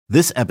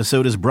This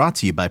episode is brought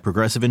to you by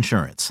Progressive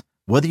Insurance.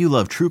 Whether you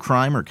love true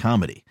crime or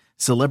comedy,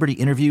 celebrity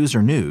interviews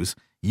or news,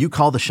 you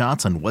call the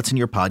shots on what's in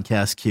your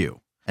podcast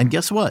queue. And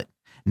guess what?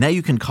 Now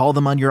you can call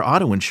them on your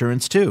auto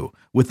insurance too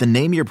with the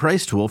Name Your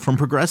Price tool from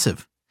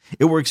Progressive.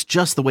 It works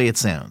just the way it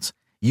sounds.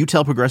 You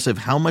tell Progressive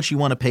how much you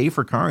want to pay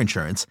for car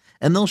insurance,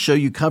 and they'll show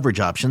you coverage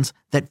options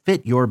that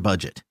fit your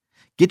budget.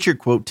 Get your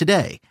quote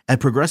today at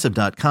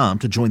Progressive.com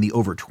to join the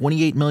over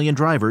 28 million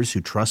drivers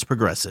who trust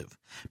Progressive.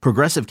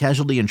 Progressive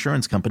Casualty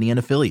Insurance Company and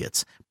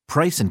Affiliates.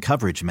 Price and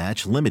coverage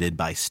match limited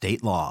by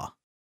state law.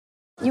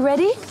 You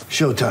ready?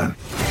 Showtime.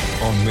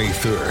 On May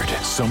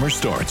 3rd, summer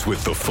starts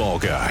with The Fall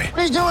Guy.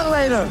 What are you doing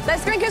later?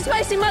 Let's drink a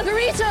spicy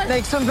margarita.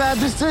 Make some bad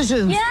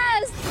decisions.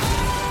 Yes.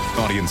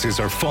 Audiences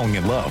are falling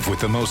in love with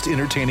the most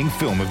entertaining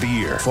film of the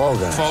year. Fall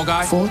Guy. Fall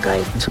Guy? Fall guy.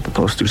 That's what the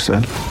poster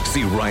said.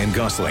 See Ryan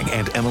Gosling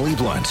and Emily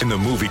Blunt in the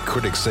movie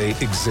critics say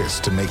exists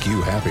to make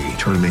you happy.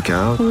 Trying to make it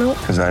out? Nope.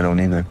 Because I don't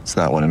either. It's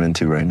not what I'm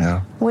into right now.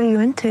 What are you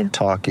into?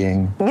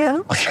 Talking. Yeah.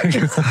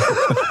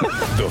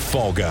 The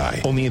Fall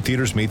Guy. Only in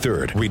theaters May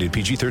 3rd. Rated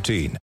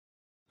PG-13.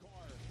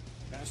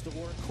 Pass the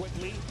work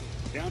quickly.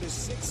 Down to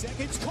 6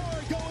 seconds.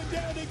 Carr going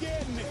down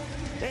again.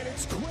 And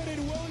it's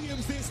Quentin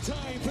Williams this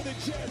time for the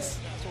Jets.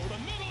 For the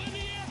middle in the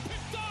air,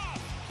 picked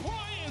off.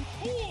 Brian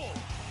Poole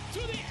to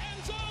the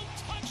end zone,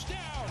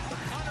 touchdown. The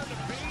punter to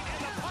beat,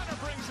 and the punter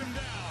brings him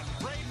down.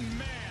 Braden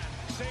Mann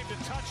saved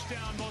a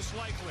touchdown most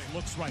likely.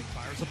 Looks right,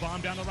 fires a bomb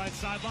down the right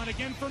sideline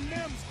again for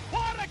Mims.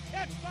 What a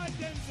catch by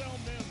Denzel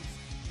Mims.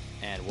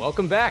 And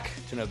welcome back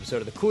to an episode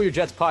of the Cool Your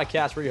Jets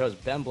podcast. We're your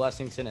hosts, Ben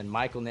Blessington and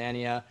Michael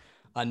Nania.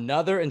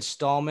 Another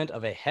installment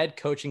of a head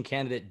coaching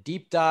candidate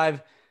deep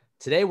dive.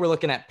 Today, we're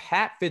looking at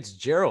Pat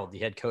Fitzgerald, the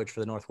head coach for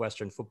the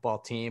Northwestern football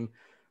team.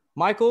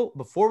 Michael,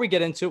 before we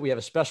get into it, we have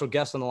a special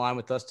guest on the line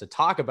with us to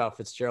talk about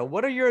Fitzgerald.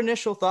 What are your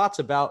initial thoughts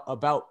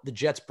about the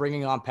Jets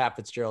bringing on Pat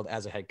Fitzgerald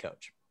as a head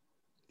coach?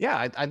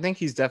 Yeah, I think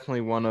he's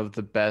definitely one of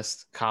the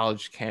best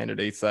college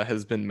candidates that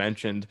has been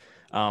mentioned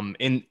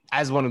in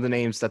as one of the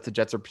names that the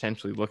Jets are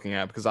potentially looking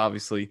at, because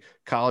obviously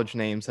college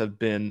names have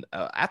been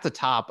at the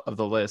top of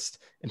the list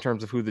in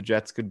terms of who the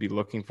Jets could be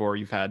looking for.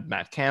 You've had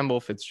Matt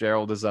Campbell,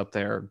 Fitzgerald is up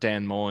there,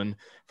 Dan Mullen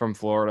from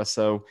Florida.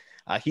 So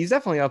he's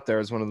definitely up there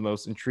as one of the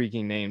most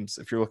intriguing names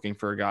if you're looking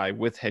for a guy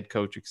with head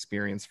coach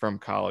experience from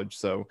college.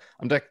 So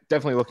I'm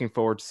definitely looking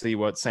forward to see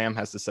what Sam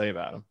has to say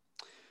about him.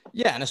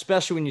 Yeah, and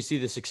especially when you see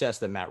the success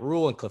that Matt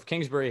Rule and Cliff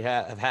Kingsbury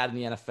have had in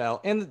the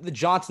NFL, and the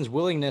Johnsons'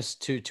 willingness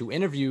to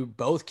interview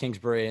both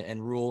Kingsbury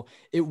and Rule,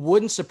 it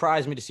wouldn't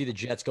surprise me to see the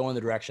Jets go in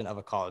the direction of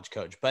a college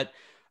coach. But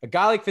a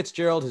guy like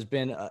Fitzgerald has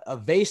been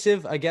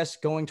evasive, I guess,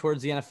 going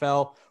towards the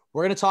NFL.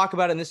 We're going to talk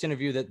about in this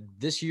interview that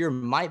this year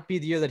might be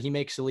the year that he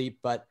makes a leap,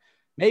 but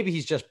maybe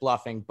he's just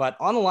bluffing. But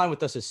on the line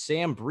with us is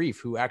Sam Brief,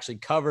 who actually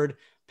covered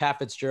Pat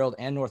Fitzgerald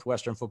and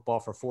Northwestern football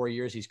for 4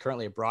 years. He's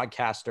currently a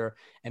broadcaster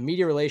and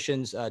media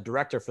relations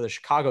director for the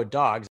Chicago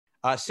Dogs.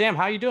 Sam,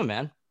 how you doing,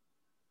 man?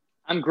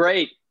 I'm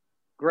great.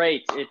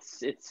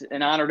 It's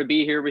an honor to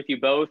be here with you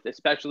both,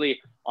 especially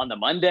on the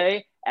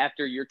Monday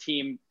after your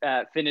team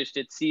finished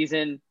its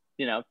season,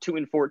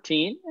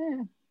 2-14.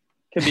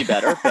 Could be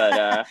better,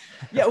 but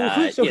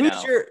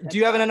do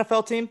you have an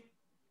NFL team?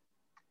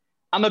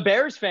 I'm a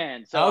Bears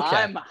fan, so okay.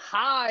 I'm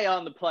high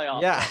on the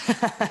playoffs.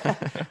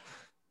 Yeah.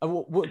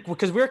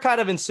 Because we're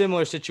kind of in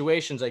similar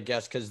situations, I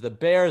guess, because the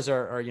Bears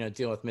are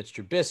dealing with Mitch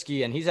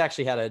Trubisky, and he's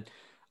actually had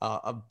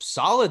a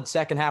solid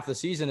second half of the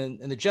season,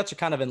 and the Jets are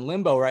kind of in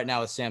limbo right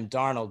now with Sam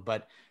Darnold.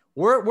 But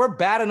we're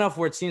bad enough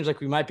where it seems like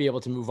we might be able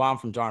to move on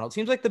from Darnold. It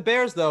seems like the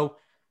Bears, though,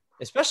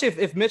 especially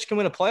if Mitch can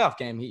win a playoff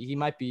game, he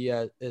might be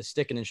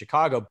sticking in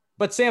Chicago.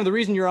 But Sam, the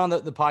reason you're on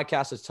the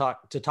podcast is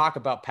to talk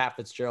about Pat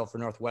Fitzgerald for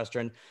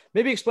Northwestern.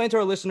 Maybe explain to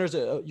our listeners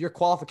your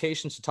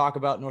qualifications to talk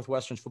about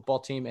Northwestern's football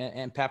team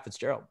and Pat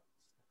Fitzgerald.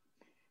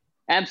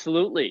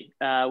 Absolutely.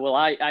 Well,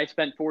 I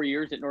spent 4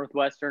 years at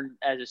Northwestern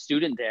as a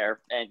student there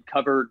and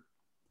covered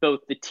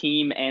both the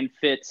team and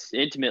Fitz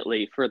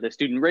intimately for the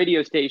student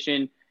radio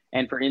station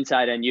and for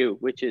Inside NU,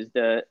 which is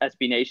the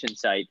SB Nation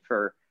site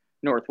for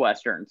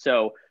Northwestern.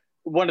 So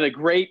one of the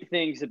great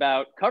things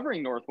about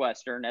covering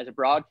Northwestern as a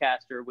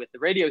broadcaster with the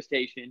radio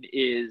station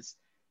is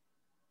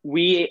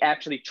we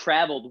actually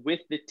traveled with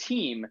the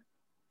team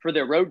for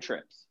their road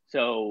trips.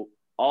 So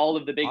all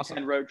of the Big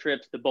Ten road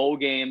trips, the bowl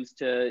games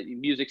to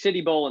Music City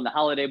Bowl and the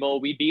Holiday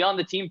Bowl, we'd be on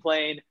the team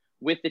plane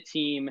with the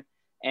team.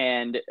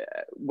 And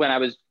when I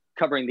was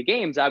covering the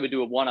games, I would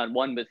do a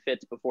one-on-one with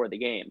Fitz before the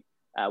game,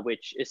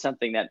 which is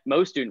something that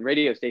most student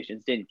radio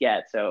stations didn't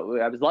get. So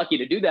I was lucky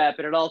to do that,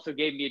 but it also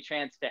gave me a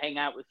chance to hang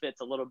out with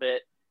Fitz a little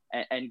bit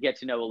and get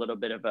to know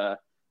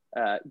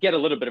get a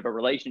little bit of a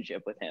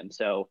relationship with him.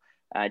 So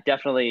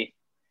definitely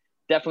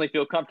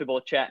feel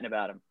comfortable chatting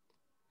about him.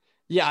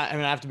 Yeah, I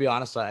mean, I have to be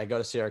honest. I go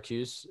to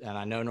Syracuse, and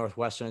I know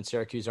Northwestern and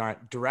Syracuse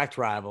aren't direct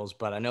rivals,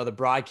 but I know the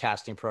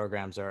broadcasting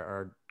programs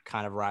are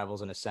kind of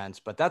rivals in a sense,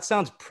 but that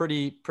sounds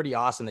pretty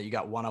awesome that you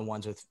got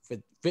one-on-ones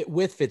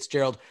with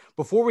Fitzgerald.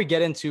 Before we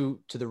get into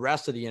the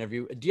rest of the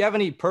interview, do you have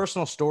any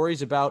personal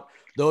stories about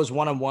those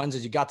one-on-ones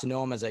as you got to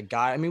know him as a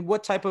guy? I mean,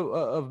 what type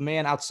of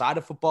man outside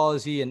of football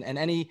is he, and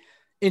any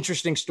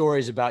interesting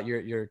stories about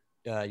your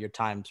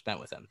time spent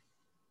with him?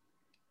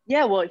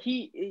 Yeah, well,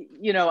 he,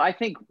 I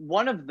think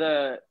one of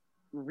the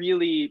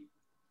really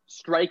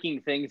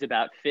striking things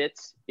about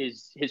Fitz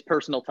is his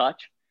personal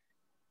touch.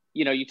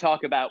 You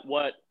talk about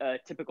what a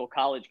typical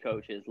college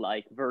coach is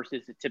like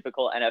versus a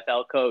typical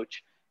NFL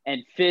coach.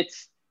 And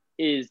Fitz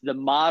is the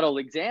model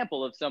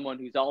example of someone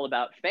who's all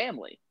about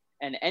family.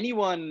 And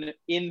anyone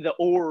in the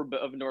orb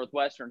of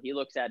Northwestern, he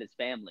looks at his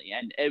family.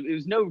 And it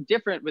was no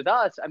different with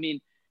us. I mean,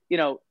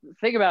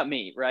 think about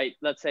me, right?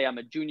 Let's say I'm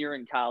a junior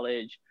in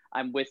college.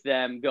 I'm with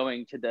them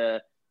going to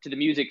the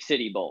Music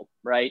City Bowl,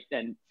 right?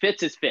 And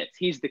Fitz is Fitz.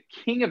 He's the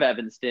king of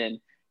Evanston.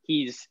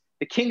 He's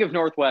the king of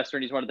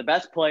Northwestern. He's one of the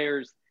best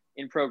players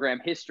in program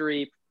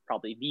history,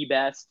 probably the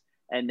best.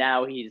 And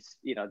now he's,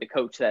 the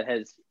coach that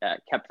has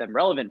kept them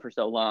relevant for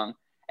so long.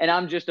 And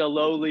I'm just a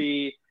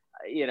lowly,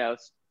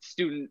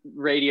 student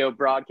radio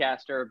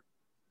broadcaster,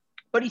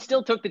 but he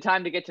still took the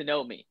time to get to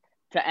know me,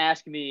 to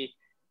ask me,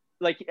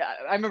 like,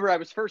 I remember I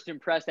was first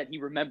impressed that he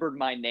remembered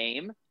my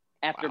name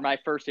after my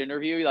first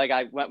interview. Like,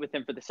 I went with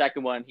him for the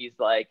second one. He's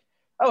like,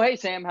 "Oh, hey,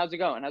 Sam, how's it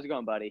going? How's it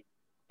going, buddy?"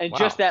 And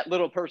just that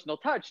little personal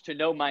touch to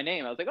know my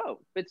name. I was like, "Oh,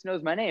 Fitz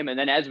knows my name." And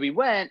then as we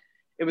went,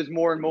 it was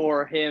more and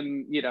more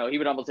him, he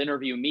would almost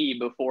interview me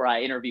before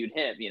I interviewed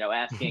him,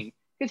 asking,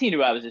 because he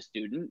knew I was a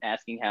student,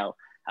 asking how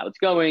it's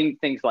going,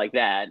 things like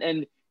that.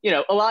 And,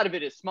 a lot of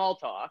it is small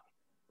talk,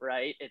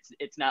 right?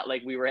 It's not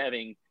like we were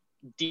having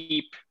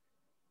deep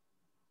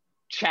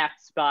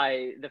chats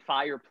by the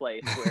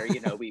fireplace where,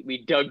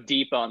 we dug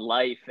deep on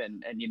life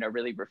and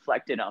really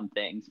reflected on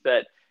things.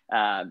 But,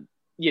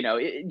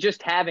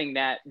 just having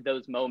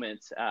those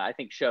moments, I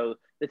think show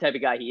the type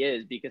of guy he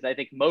is, because I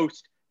think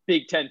most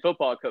Big Ten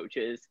football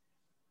coaches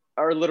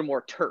are a little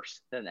more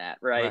terse than that.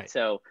 Right.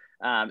 So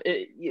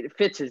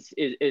Fitz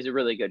is a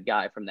really good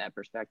guy from that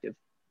perspective.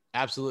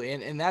 Absolutely.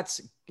 And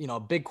that's, a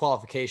big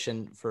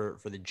qualification for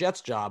the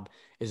Jets job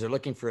is they're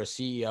looking for a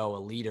CEO, a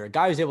leader, a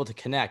guy who's able to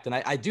connect. And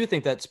I do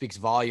think that speaks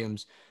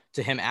volumes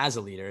to him as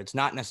a leader. It's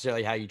not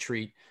necessarily how you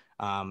treat,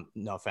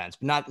 no offense,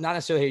 not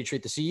necessarily how you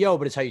treat the CEO,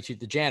 but it's how you treat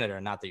the janitor.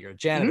 Not that you're a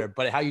janitor,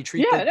 but how you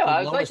treat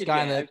the lowest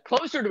guy in the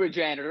closer to a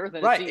janitor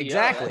than a CEO.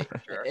 Exactly.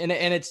 Sure. And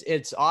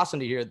it's awesome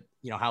to hear,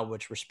 how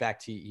much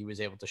respect he was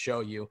able to show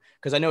you,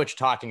 because I know what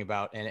you're talking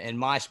about. And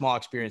my small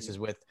experiences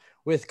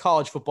with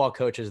college football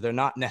coaches, they're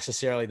not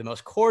necessarily the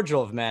most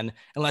cordial of men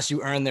unless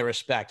you earn their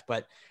respect.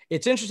 But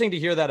it's interesting to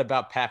hear that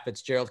about Pat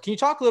Fitzgerald. Can you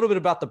talk a little bit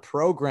about the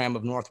program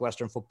of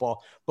Northwestern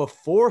football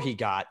before he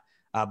got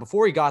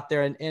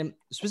there, and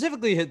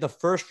specifically the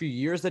first few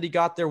years that he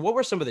got there? What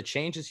were some of the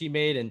changes he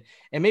made, and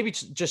maybe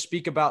just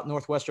speak about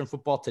Northwestern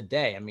football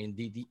today? I mean,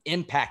 the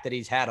impact that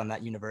he's had on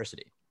that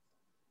university.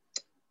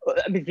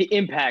 I mean, the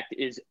impact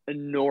is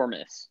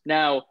enormous.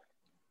 Now,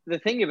 the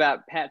thing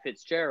about Pat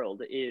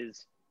Fitzgerald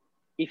is,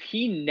 if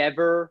he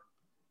never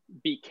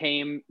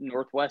became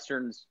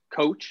Northwestern's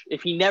coach,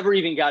 if he never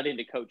even got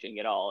into coaching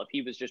at all, if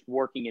he was just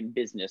working in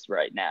business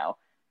right now,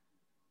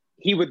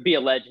 he would be a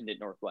legend at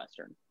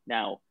Northwestern.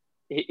 Now,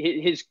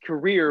 his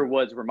career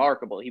was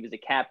remarkable. He was a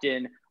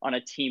captain on a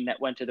team that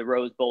went to the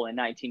Rose Bowl in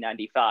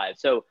 1995.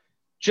 So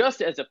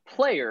just as a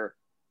player,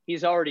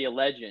 he's already a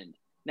legend.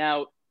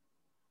 Now,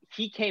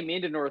 he came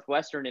into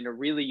Northwestern in a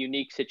really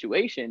unique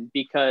situation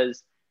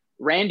because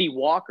Randy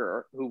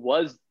Walker, who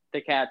was the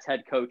Cats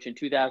head coach in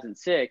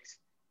 2006,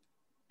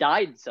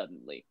 died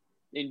suddenly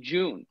in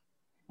June.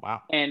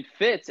 Wow. And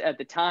Fitz at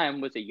the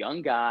time was a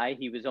young guy.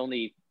 He was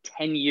only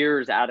 10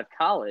 years out of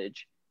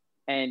college,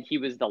 and he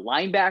was the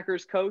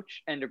linebackers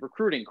coach and a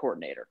recruiting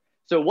coordinator.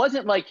 So it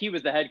wasn't like he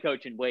was the head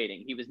coach in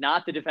waiting. He was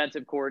not the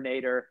defensive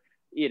coordinator.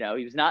 He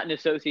was not an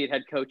associate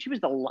head coach. He was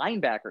the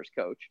linebackers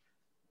coach.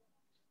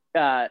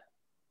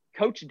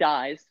 Coach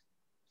dies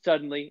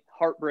suddenly,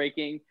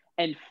 heartbreaking.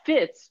 And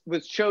Fitz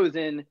was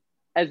chosen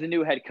as the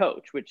new head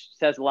coach, which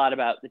says a lot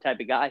about the type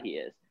of guy he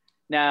is.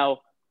 Now,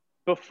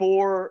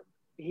 before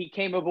he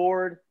came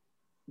aboard,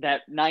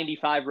 that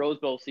 95 Rose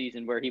Bowl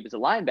season where he was a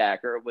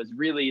linebacker was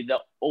really the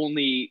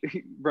only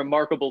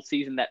remarkable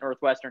season that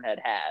Northwestern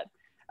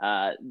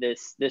had.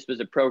 This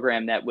was a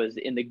program that was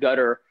in the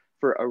gutter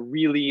for a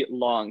really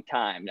long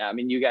time. Now, I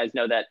mean, you guys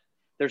know that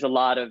there's a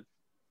lot of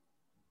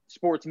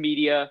sports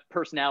media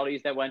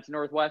personalities that went to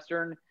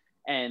Northwestern,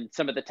 and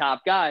some of the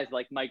top guys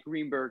like Mike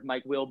Greenberg,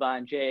 Mike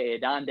Wilbon, J.A.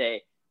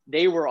 Adonde,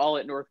 they were all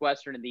at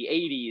Northwestern in the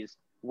 80s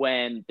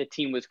when the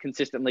team was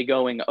consistently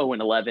going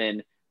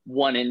 0-11,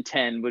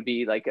 1-10 would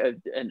be like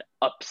an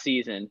up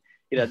season.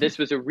 This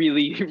was a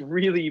really,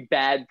 really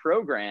bad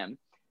program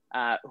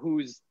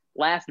whose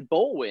last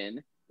bowl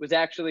win was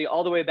actually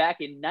all the way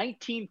back in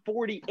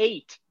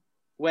 1948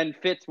 when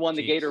Fitz won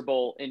the Gator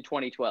Bowl in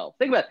 2012.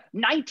 Think about it.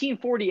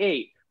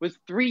 1948 was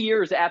 3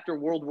 years after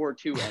World War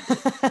II ended.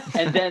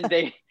 And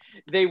then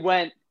they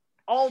went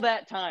all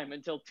that time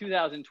until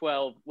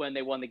 2012 when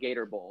they won the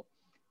Gator Bowl.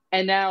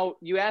 And now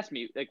you ask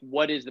me, like,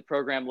 what is the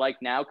program like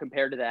now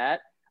compared to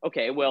that?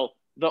 Okay, well,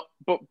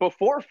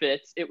 before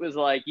Fitz, it was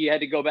like you had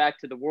to go back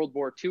to the World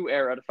War II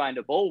era to find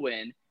a bowl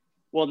win.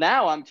 Well,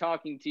 now I'm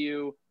talking to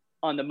you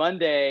on the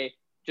Monday,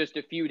 just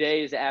a few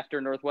days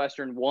after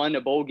Northwestern won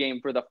a bowl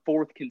game for the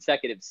fourth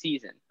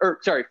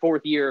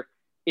year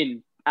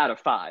out of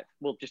 5.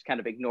 We'll just kind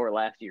of ignore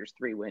last year's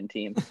 3-win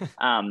team.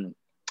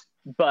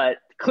 But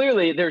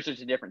clearly there's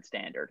just a different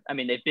standard. I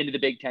mean, they've been to the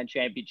Big Ten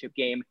championship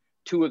game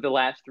 2 of the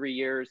last 3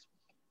 years.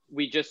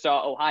 We just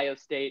saw Ohio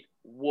State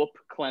whoop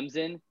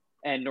Clemson,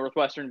 and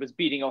Northwestern was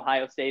beating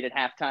Ohio State at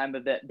halftime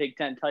of that Big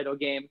Ten title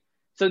game.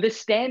 So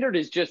this standard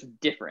is just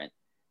different.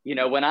 You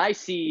know, when I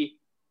see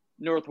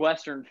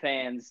Northwestern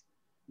fans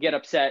get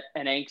upset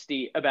and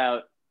angsty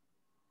about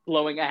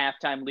blowing a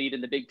halftime lead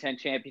in the Big Ten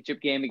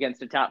championship game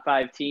against a top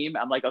 5 team,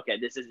 I'm like, okay,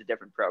 this is a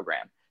different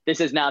program.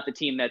 This is not the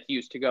team that's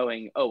used to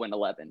going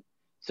 0-11.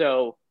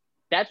 So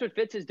that's what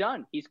Fitz has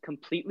done. He's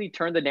completely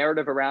turned the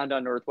narrative around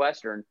on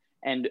Northwestern.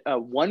 And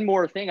one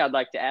more thing I'd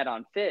like to add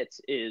on Fitz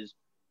is,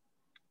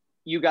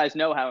 you guys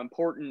know how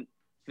important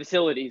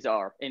facilities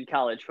are in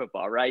college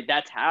football, right?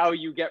 That's how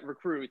you get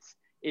recruits,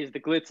 is the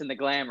glitz and the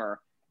glamour.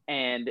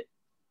 And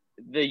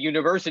the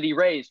university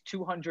raised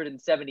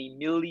 $270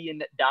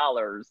 million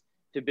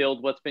to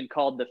build what's been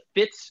called the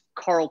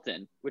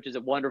Fitz-Carlton, which is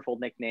a wonderful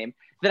nickname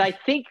that I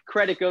think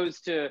credit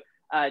goes to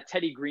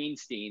Teddy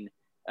Greenstein,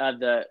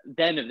 the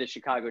then of the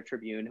Chicago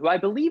Tribune, who I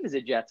believe is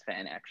a Jets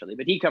fan, actually,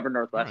 but he covered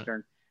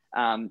Northwestern.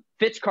 Right.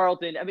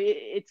 Fitz-Carlton, I mean,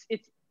 it's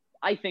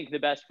I think the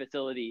best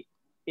facility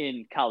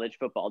in college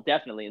football,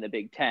 definitely in the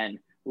Big Ten.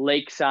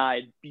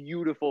 Lakeside,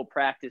 beautiful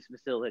practice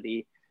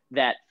facility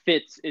that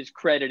Fitz is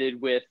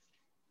credited with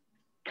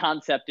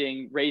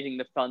concepting, raising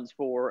the funds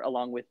for,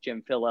 along with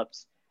Jim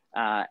Phillips.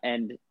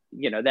 And,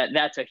 you know,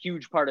 that's a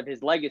huge part of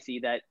his legacy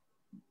that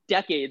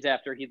decades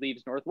after he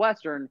leaves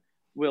Northwestern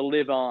will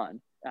live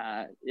on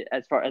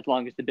as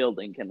long as the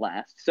building can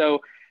last. So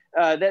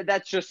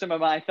that's just some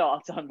of my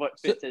thoughts on what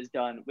Fitz has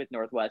done with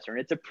Northwestern.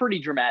 It's a pretty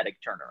dramatic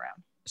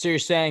turnaround. So you're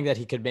saying that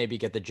he could maybe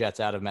get the Jets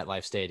out of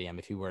MetLife Stadium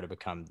if he were to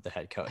become the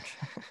head coach?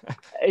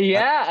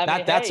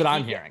 Yeah. That's what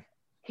I'm hearing.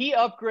 He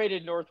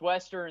upgraded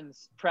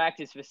Northwestern's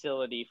practice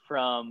facility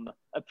from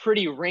a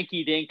pretty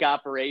rinky-dink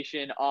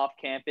operation off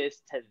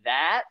campus to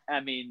that. I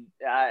mean,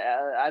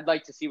 I'd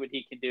like to see what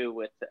he can do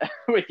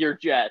with your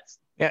Jets.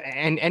 Yeah,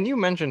 and you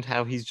mentioned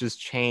how he's just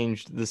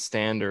changed the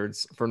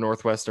standards for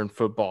Northwestern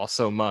football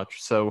so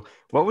much. So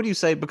what would you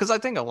say? Because I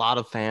think a lot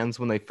of fans,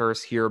 when they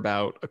first hear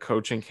about a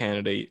coaching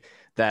candidate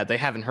that they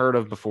haven't heard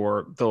of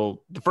before, the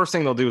first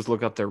thing they'll do is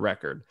look up their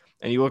record.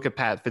 And you look at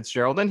Pat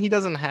Fitzgerald, and he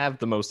doesn't have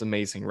the most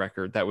amazing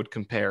record that would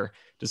compare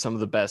to some of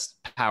the best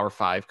Power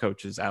 5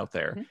 coaches out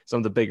there, some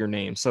of the bigger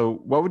names. So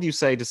what would you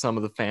say to some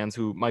of the fans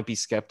who might be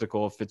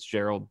skeptical of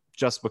Fitzgerald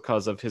just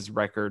because of his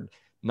record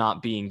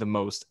not being the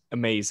most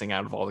amazing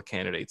out of all the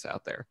candidates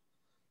out there?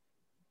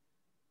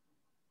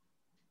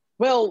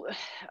 Well,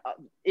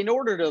 in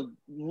order to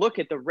look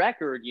at the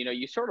record, you know,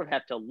 you sort of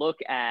have to look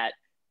at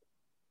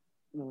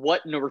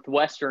what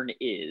Northwestern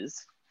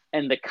is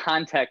and the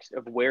context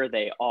of where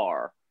they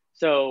are.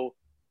 So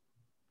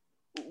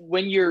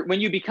when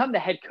you become the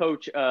head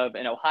coach of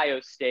an Ohio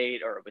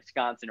State or a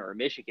Wisconsin or a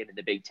Michigan in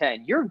the Big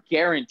Ten, you're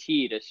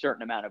guaranteed a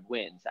certain amount of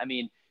wins. I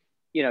mean,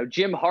 you know,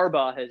 Jim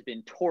Harbaugh has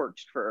been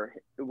torched for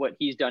what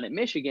he's done at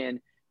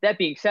Michigan. That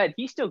being said,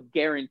 he's still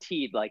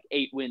guaranteed like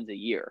 8 wins a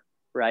year,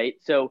 right?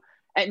 So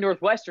at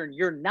Northwestern,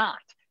 you're not,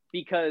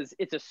 because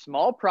it's a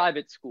small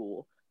private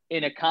school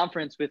in a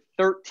conference with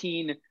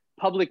 13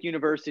 public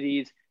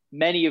universities,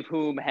 many of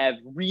whom have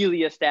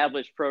really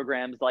established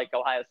programs like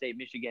Ohio State,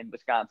 Michigan,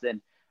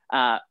 Wisconsin,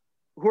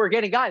 who are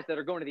getting guys that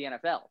are going to the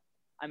NFL.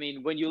 I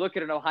mean, when you look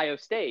at an Ohio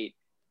State,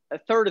 a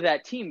third of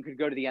that team could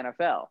go to the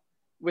NFL.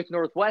 With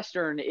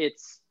Northwestern,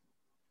 it's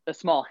a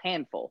small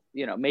handful,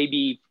 you know,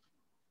 maybe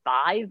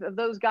 5 of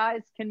those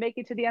guys can make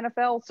it to the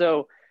NFL.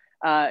 So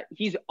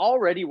he's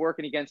already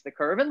working against the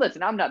curve. And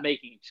listen, I'm not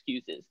making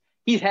excuses.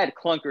 He's had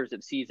clunkers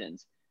of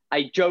seasons.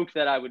 I joked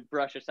that I would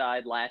brush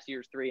aside last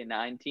year's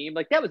 3-9 team.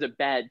 Like, that was a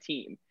bad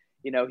team.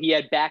 You know, he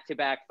had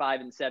back-to-back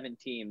 5-7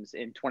 teams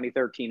in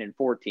 2013 and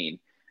 14.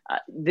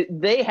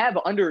 They have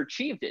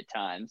underachieved at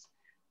times,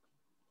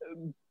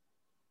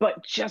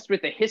 but just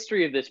with the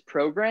history of this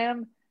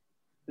program,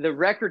 the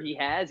record he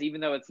has,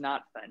 even though it's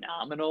not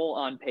phenomenal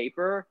on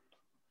paper,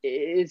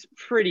 is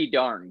pretty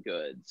darn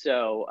good.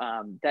 So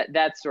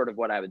that's sort of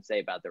what I would say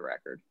about the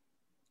record.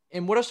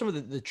 And what are some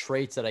of the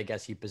traits that I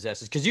guess he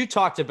possesses? Because you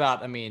talked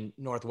about, I mean,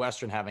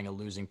 Northwestern having a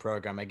losing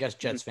program. I guess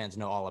Jets fans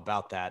know all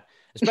about that,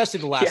 especially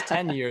the last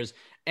 10 years.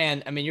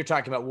 And I mean, you're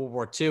talking about World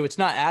War II. It's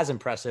not as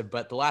impressive,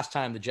 but the last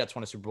time the Jets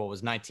won a Super Bowl was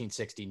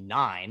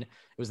 1969. It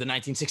was the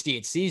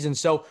 1968 season.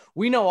 So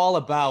we know all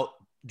about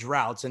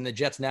droughts, and the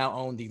Jets now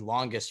own the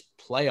longest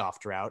playoff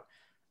drought.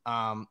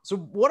 So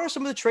what are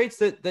some of the traits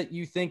that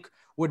you think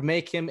would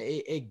make him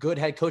a good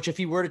head coach if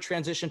he were to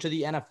transition to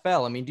the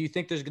NFL? I mean, do you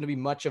think there's going to be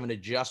much of an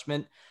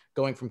adjustment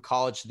going from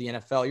college to the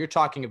NFL? You're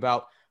talking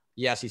about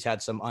Yes, he's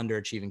had some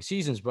underachieving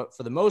seasons, but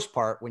for the most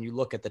part, when you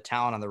look at the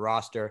talent on the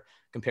roster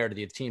compared to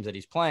the teams that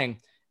he's playing,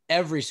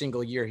 every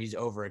single year he's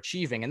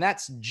overachieving. And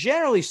that's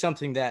generally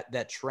something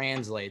that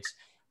translates.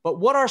 But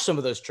what are some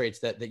of those traits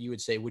that you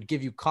would say would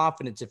give you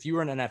confidence if you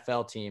were an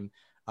NFL team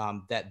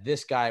that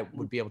this guy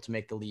would be able to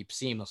make the leap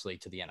seamlessly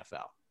to the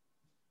NFL?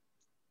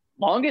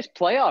 Longest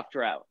playoff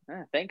drought.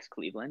 Thanks,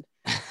 Cleveland.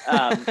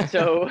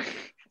 So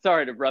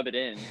sorry to rub it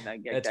in. I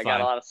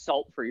got a lot of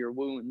salt for your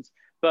wounds,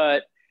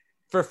 but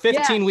for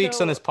 15 weeks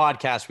on this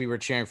podcast, we were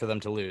cheering for them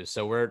to lose.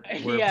 So we're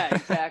yeah,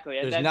 exactly.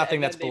 There's nothing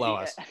that's below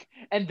us.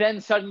 And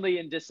then suddenly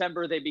in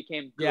December, they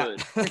became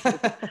good.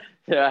 Yeah.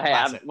 So,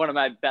 hey, one of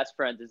my best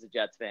friends is a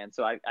Jets fan,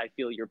 so I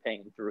feel your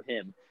pain through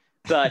him.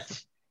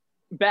 But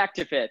back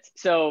to Fitz.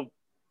 So,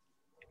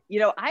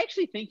 I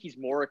actually think he's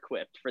more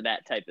equipped for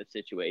that type of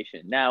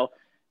situation. Now,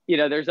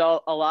 there's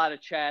a lot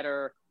of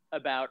chatter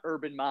about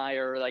Urban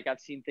Meyer. Like, I've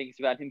seen things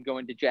about him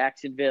going to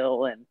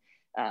Jacksonville, and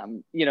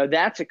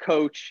that's a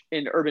coach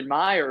in Urban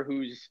Meyer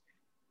who's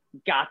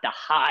got the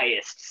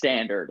highest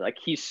standard. Like,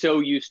 he's so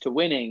used to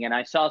winning. And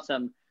I saw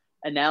some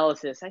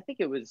analysis. I think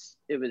it was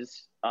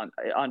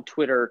on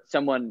Twitter,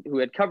 someone who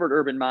had covered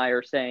Urban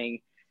Meyer saying,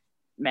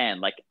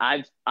 man, like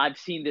I've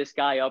seen this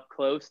guy up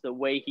close, the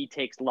way he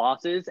takes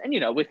losses. And,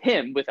 with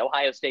him, with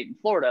Ohio State and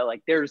Florida,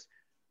 like there's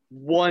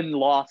one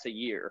loss a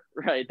year,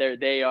 right?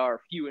 They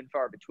are few and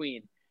far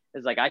between.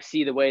 It's like, I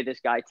see the way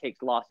this guy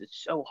takes losses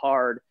so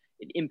hard.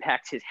 It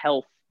impacts his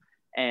health.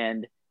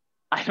 And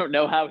I don't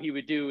know how he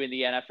would do in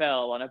the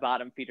NFL on a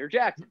bottom feeder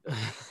Jacksonville,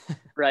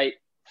 right?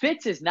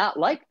 Fitz is not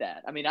like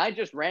that. I mean, I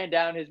just ran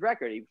down his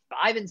record. He was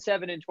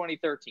 5-7 in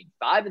 2013,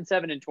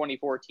 5-7 in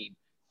 2014,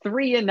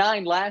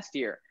 3-9 last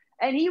year.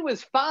 And he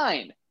was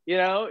fine. You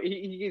go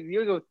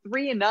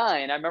 3-9.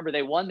 I remember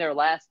they won their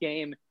last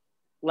game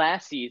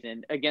last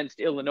season against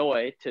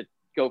Illinois to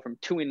go from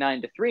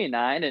 2-9 to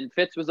 3-9. And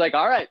Fitz was like,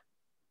 all right,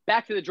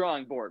 back to the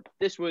drawing board.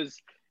 This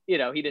was, he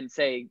didn't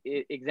say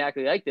it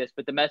exactly like this,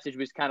 but the message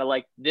was kind of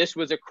like, this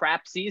was a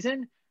crap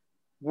season.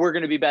 We're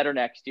going to be better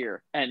next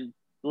year. And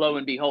lo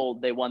and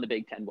behold, they won the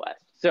Big Ten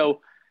West.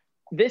 So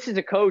this is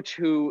a coach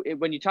who,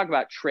 when you talk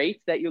about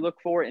traits that you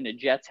look for in a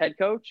Jets head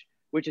coach,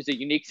 which is a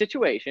unique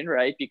situation,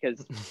 right?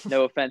 Because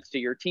no offense to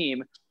your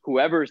team,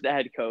 whoever's the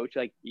head coach,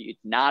 like it's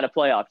not a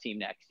playoff team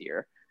next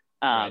year.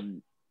 Right.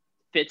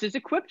 Fitz is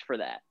equipped for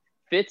that.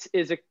 Fitz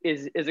is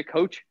a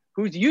coach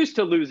who's used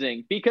to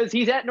losing because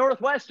he's at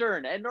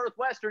Northwestern, and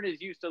Northwestern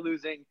is used to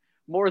losing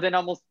more than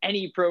almost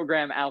any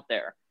program out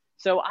there.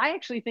 So I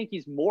actually think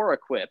he's more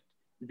equipped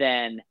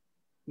than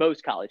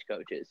most college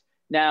coaches.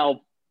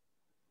 Now,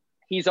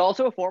 he's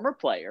also a former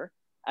player.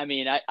 I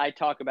mean, I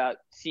talk about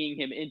seeing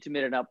him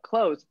intimate and up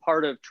close.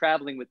 Part of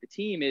traveling with the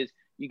team is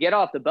you get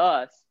off the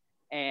bus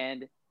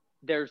and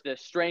there's the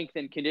strength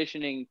and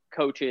conditioning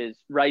coaches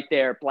right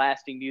there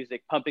blasting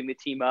music, pumping the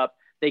team up.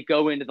 They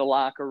go into the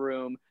locker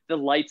room. The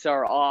lights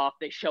are off.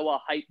 They show a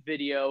hype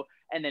video.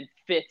 And then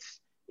Fitz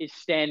is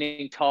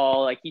standing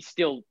tall. Like, he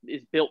still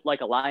is built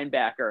like a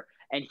linebacker.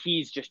 And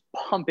he's just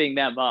pumping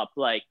them up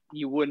like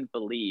you wouldn't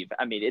believe.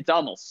 I mean, it's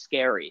almost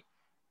scary.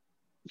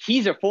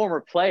 He's a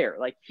former player.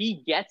 Like,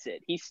 he gets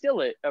it. He's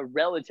still a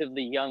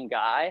relatively young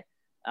guy.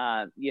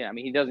 I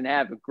mean, he doesn't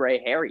have a gray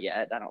hair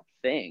yet, I don't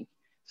think.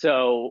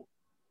 So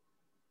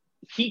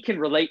he can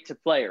relate to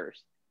players.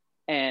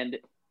 And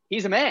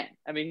he's a man.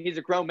 I mean, he's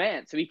a grown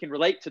man. So he can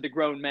relate to the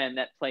grown men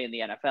that play in the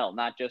NFL,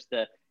 not just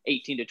the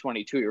 18 to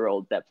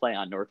 22-year-olds that play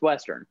on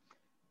Northwestern.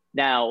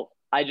 Now,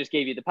 I just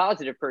gave you the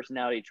positive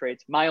personality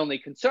traits. My only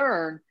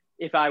concern,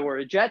 if I were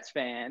a Jets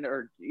fan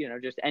or,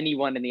 just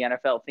anyone in the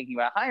NFL thinking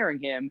about hiring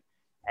him,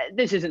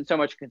 this isn't so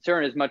much a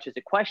concern as much as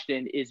a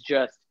question, is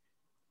just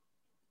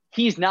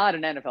he's not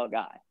an NFL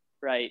guy,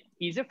 right?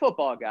 He's a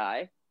football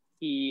guy.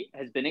 He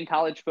has been in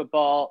college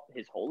football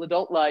his whole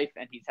adult life,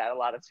 and he's had a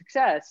lot of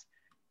success,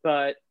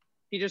 but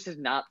he just has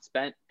not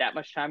spent that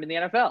much time in the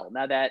NFL.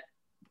 Now, that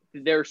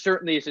there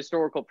certainly is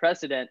historical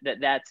precedent that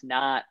that's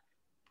not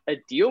a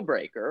deal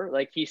breaker.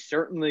 Like, he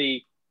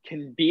certainly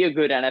can be a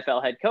good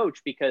NFL head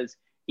coach because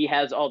he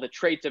has all the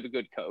traits of a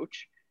good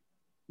coach,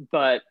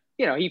 but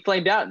he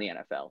flamed out in the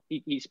NFL.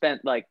 He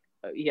spent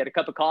he had a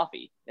cup of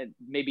coffee and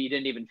maybe he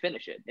didn't even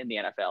finish it in the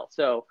NFL.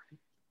 So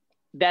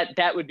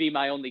that would be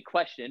my only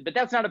question, but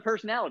that's not a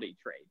personality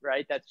trait,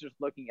 right? That's just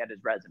looking at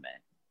his resume.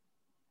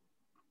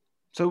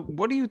 So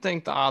what do you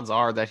think the odds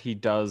are that he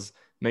does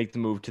make the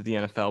move to the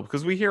NFL?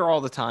 Because we hear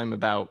all the time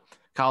about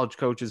college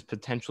coaches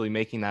potentially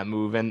making that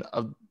move. And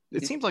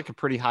it seems like a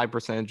pretty high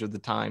percentage of the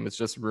time it's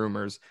just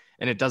rumors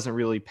and it doesn't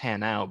really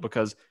pan out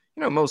because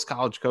most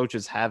college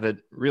coaches have it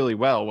really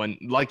well when,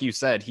 like you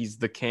said, he's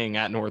the king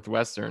at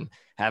Northwestern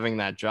having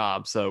that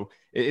job. So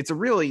it's a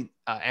really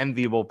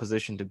enviable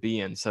position to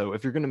be in. So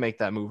if you're going to make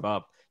that move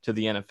up to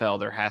the NFL,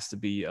 there has to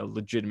be a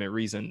legitimate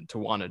reason to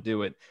want to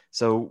do it.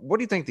 So what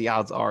do you think the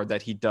odds are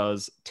that he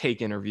does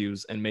take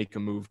interviews and make a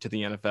move to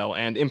the NFL,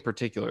 and in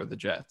particular the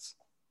Jets?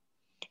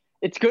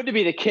 It's good to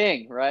be the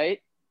king,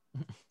 right?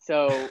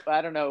 So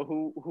I don't know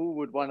who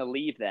would want to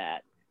leave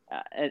that.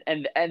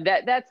 And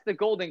that's the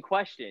golden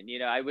question.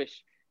 I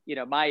wish,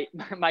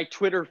 my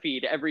Twitter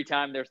feed, every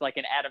time there's like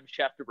an Adam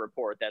Schefter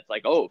report that's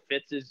like, oh,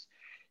 Fitz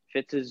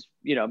is,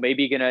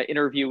 maybe going to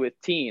interview with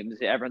teams.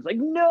 Everyone's like,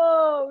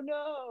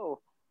 no.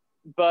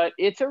 But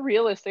it's a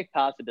realistic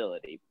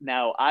possibility.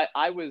 Now,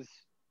 I was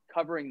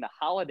covering the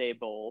Holiday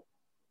Bowl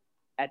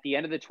at the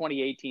end of the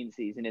 2018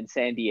 season in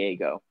San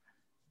Diego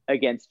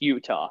against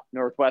Utah.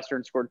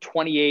 Northwestern scored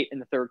 28 in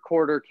the third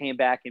quarter, came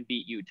back and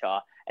beat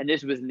Utah. And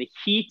this was in the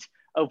heat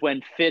of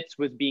when Fitz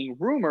was being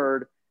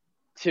rumored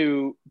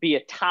to be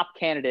the top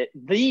candidate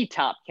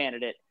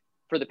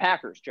for the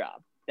Packers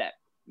job that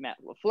Matt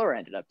LaFleur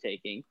ended up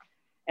taking.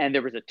 And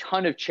there was a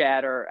ton of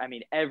chatter. I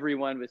mean,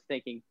 everyone was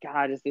thinking,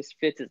 God, is this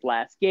Fitz's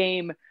last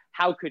game?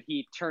 How could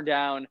he turn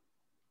down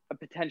a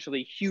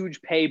potentially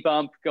huge pay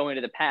bump going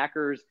to the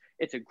Packers?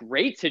 It's a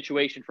great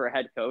situation for a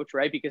head coach,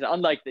 right? Because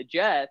unlike the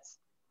Jets,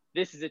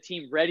 this is a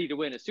team ready to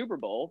win a Super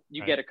Bowl.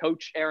 You get a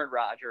coach, Aaron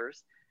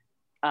Rodgers.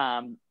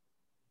 And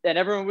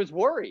everyone was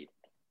worried.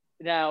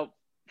 Now,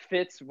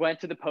 Fitz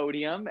went to the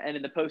podium, and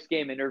in the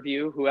post-game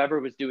interview, whoever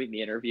was doing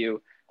the interview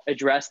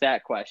addressed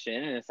that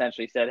question and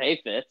essentially said, hey,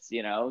 Fitz,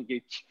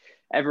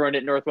 everyone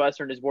at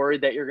Northwestern is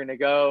worried that you're going to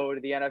go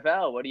to the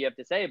NFL. What do you have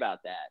to say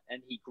about that?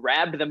 And he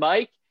grabbed the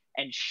mic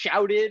and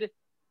shouted,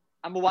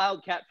 I'm a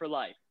Wildcat for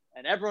life.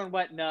 And everyone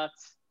went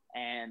nuts,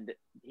 and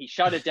he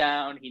shut it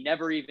down. He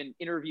never even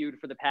interviewed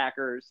for the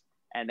Packers,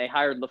 and they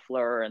hired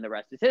LaFleur, and the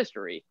rest is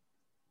history.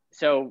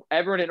 So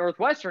everyone at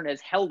Northwestern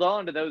has held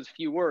on to those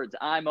few words,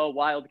 I'm a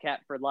Wildcat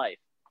for life.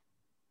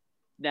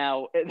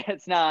 Now,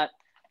 that's not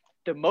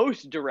the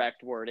most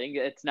direct wording.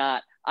 It's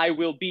not, I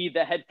will be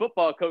the head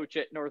football coach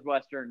at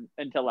Northwestern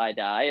until I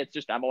die. It's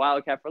just, I'm a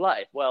Wildcat for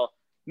life. Well,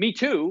 me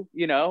too,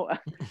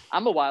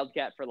 I'm a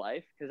Wildcat for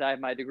life because I have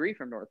my degree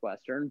from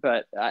Northwestern,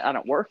 but I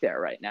don't work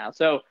there right now.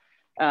 So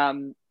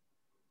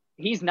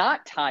he's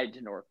not tied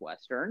to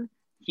Northwestern.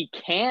 He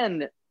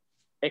can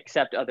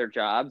accept other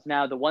jobs.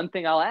 Now, the one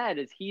thing I'll add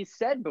is he's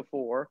said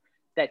before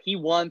that he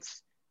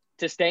wants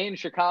to stay in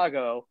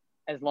Chicago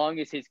as long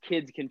as his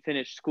kids can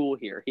finish school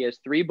here. He has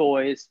 3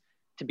 boys.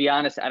 To be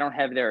honest, I don't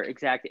have their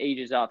exact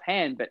ages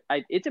offhand, but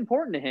it's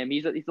important to him.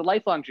 He's a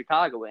lifelong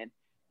Chicagoan.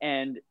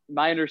 And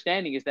my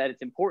understanding is that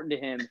it's important to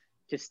him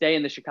to stay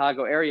in the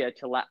Chicago area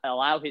to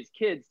allow his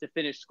kids to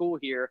finish school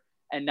here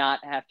and not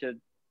have to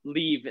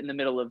leave in the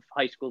middle of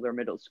high school or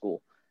middle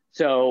school.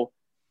 So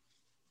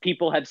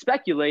people have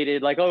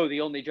speculated like, oh, the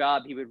only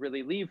job he would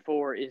really leave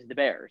for is the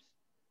Bears.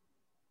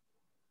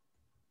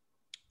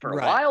 For a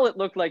while, it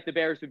looked like the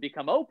Bears would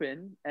become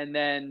open. And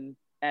then,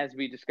 as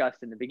we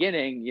discussed in the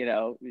beginning,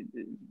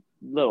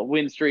 little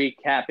win streak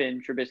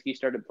happened. Trubisky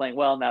started playing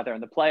well. Now they're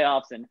in the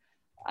playoffs. And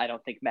I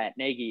don't think Matt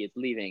Nagy is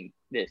leaving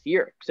this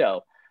year.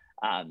 So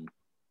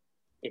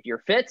if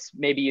you're Fitz,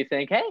 maybe you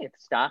think, hey,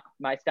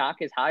 my stock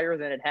is higher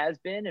than it has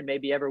been and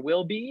maybe ever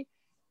will be.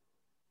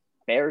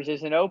 Bears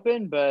isn't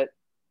open, but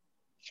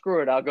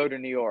screw it, I'll go to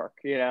New York.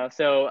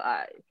 So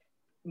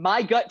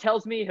my gut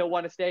tells me he'll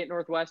want to stay at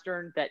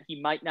Northwestern, that he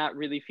might not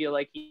really feel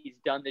like he's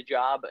done the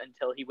job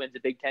until he wins a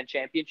Big Ten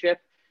championship.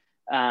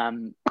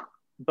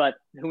 But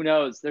who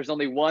knows? There's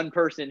only one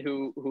person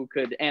who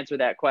could answer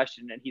that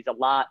question, and he's a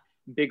lot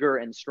bigger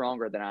and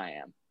stronger than I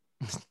am.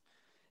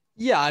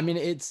 Yeah, I mean,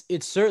 it's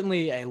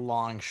certainly a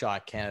long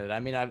shot candidate. I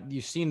mean,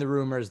 you've seen the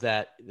rumors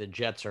that the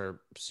Jets are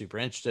super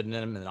interested in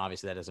him, and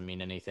obviously that doesn't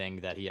mean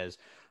anything, that he has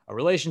a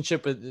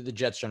relationship with the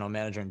Jets general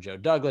manager and Joe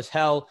Douglas.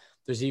 Hell,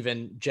 there's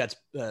even Jets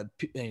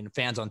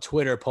fans on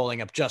Twitter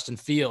pulling up Justin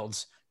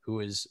Fields, who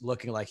is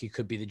looking like he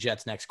could be the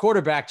Jets' next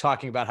quarterback,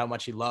 talking about how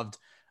much he loved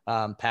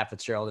Pat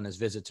Fitzgerald and his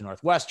visit to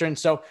Northwestern.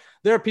 So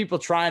there are people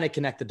trying to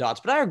connect the dots,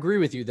 but I agree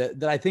with you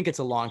that I think it's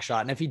a long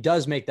shot. And if he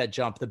does make that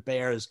jump, the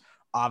Bears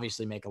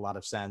obviously make a lot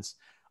of sense.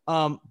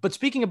 But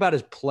speaking about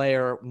his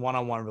player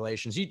one-on-one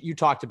relations, you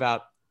talked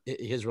about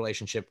his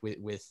relationship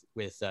with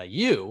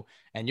you,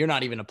 and you're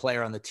not even a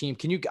player on the team.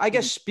 Can you, I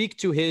guess, speak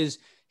to his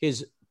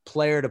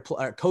player to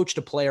coach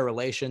to player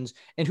relations,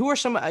 and who are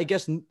some, I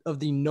guess, of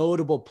the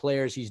notable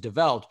players he's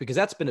developed? Because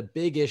that's been a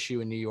big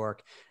issue in New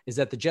York, is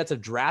that the Jets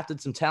have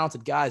drafted some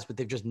talented guys, but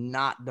they've just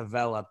not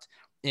developed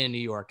in New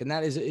York. And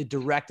that is a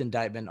direct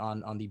indictment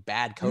on the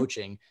bad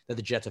coaching that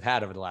the Jets have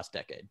had over the last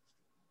decade.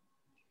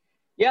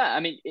 Yeah.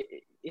 I mean,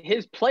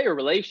 his player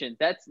relations,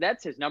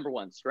 that's his number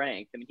one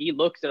strength. I mean, he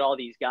looks at all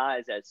these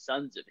guys as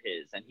sons of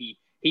his, and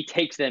he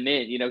takes them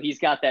in. He's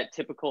got that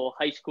typical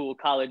high school,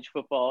 college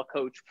football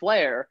coach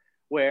flair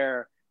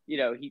where,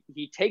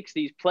 he takes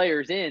these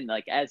players in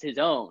like as his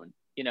own,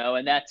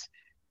 and that's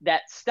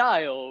that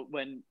style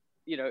when,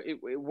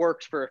 it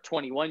works for a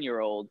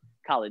 21-year-old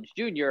college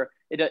junior.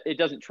 It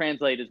doesn't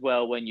translate as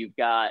well when you've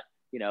got,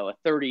 a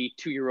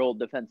 32-year-old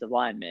defensive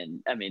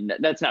lineman. I mean,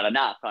 that's not a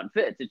knock on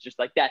Fitz. It's just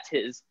like, that's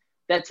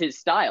his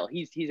style.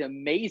 He's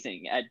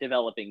amazing at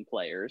developing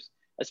players,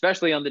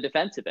 especially on the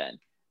defensive end.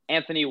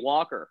 Anthony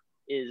Walker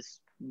is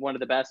one of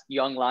the best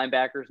young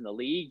linebackers in the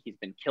league. He's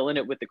been killing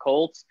it with the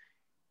Colts.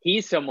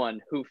 He's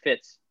someone who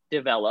Fitz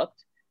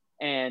developed,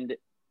 and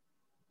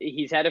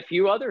he's had a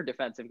few other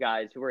defensive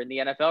guys who are in the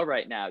NFL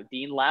right now.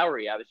 Dean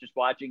Lowry, I was just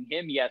watching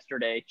him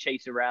yesterday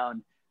chase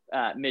around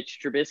Mitch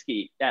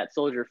Trubisky at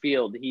Soldier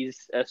Field.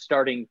 He's a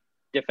starting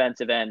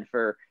defensive end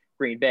for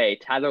Green Bay.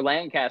 Tyler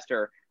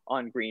Lancaster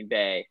on Green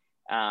Bay.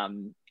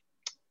 Sherrick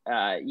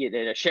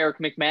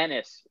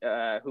McManus,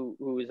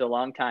 who is a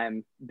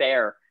longtime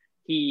Bear.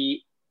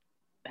 He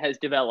has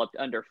developed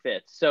under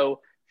Fitz.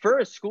 So for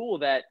a school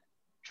that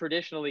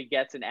traditionally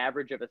gets an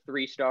average of a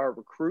 3-star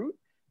recruit,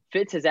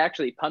 Fitz has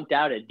actually pumped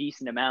out a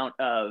decent amount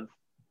of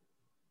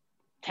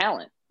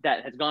talent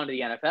that has gone to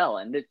the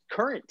NFL. And the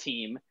current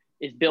team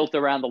is built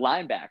around the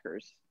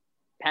linebackers,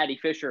 Patty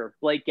Fisher,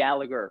 Blake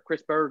Gallagher,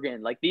 Chris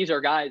Bergen. Like, these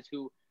are guys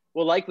who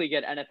will likely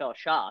get NFL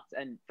shots.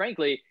 And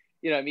frankly,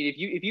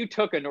 if you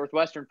took a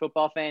Northwestern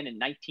football fan in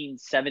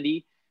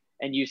 1970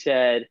 and you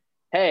said,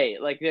 hey,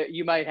 like,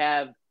 you might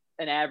have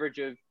an average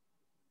of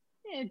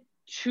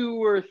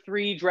 2 or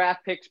 3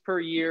 draft picks per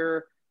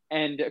year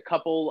and a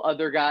couple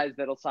other guys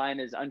that'll sign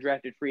as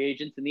undrafted free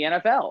agents in the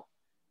NFL.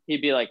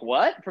 He'd be like,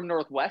 what? From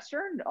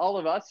Northwestern? All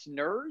of us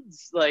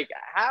nerds? Like,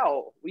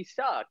 how? We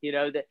suck.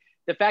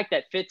 The fact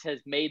that Fitz has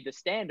made the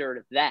standard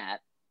of that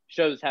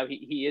shows how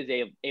he is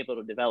able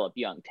to develop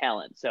young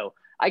talent. So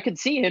I could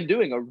see him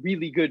doing a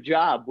really good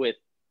job with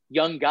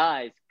young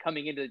guys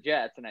coming into the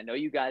Jets. And I know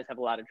you guys have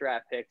a lot of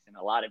draft picks and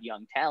a lot of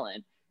young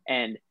talent.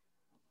 And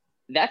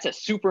that's a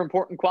super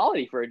important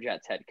quality for a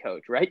Jets head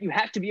coach, right? You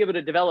have to be able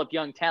to develop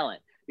young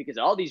talent, because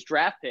all these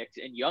draft picks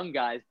and young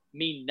guys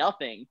mean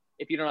nothing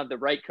if you don't have the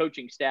right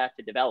coaching staff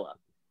to develop.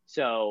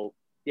 So,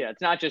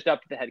 it's not just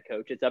up to the head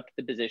coach. It's up to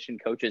the position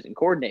coaches and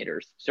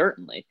coordinators,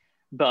 certainly.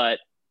 But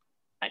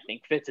I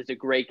think Fitz is a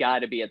great guy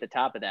to be at the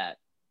top of that.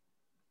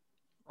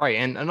 Right.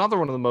 And another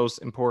one of the most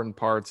important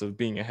parts of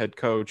being a head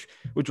coach,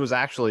 which was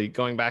actually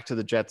going back to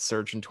the Jets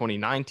search in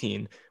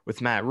 2019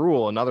 with Matt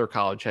Rule, another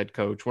college head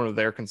coach, one of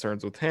their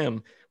concerns with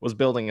him was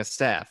building a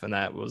staff. And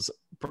that was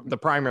the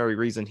primary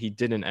reason he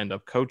didn't end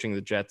up coaching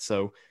the Jets.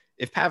 So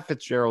if Pat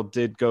Fitzgerald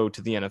did go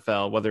to the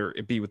NFL, whether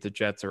it be with the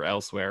Jets or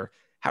elsewhere,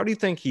 how do you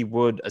think he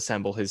would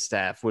assemble his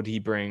staff? Would he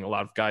bring a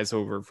lot of guys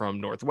over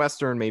from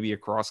Northwestern, maybe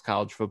across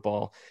college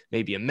football,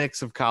 maybe a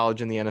mix of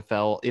college and the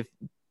NFL? If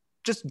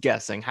just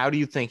guessing, how do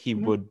you think he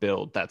would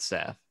build that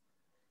staff?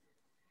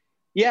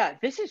 Yeah,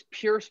 this is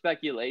pure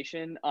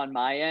speculation on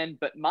my end,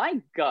 but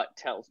my gut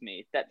tells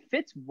me that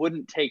Fitz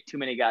wouldn't take too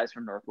many guys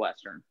from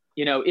Northwestern.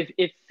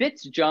 If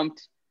Fitz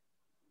jumped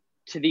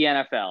to the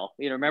NFL,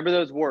 remember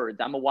those words,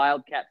 I'm a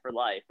Wildcat for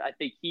life. I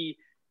think he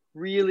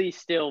really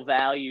still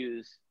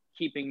values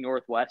keeping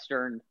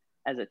Northwestern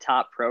as a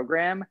top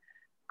program.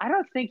 I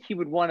don't think he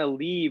would want to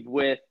leave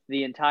with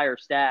the entire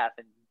staff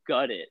and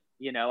gut it.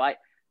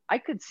 I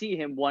could see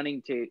him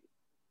wanting to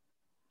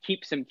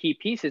keep some key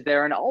pieces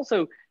there, and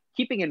also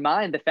keeping in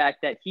mind the fact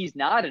that he's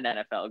not an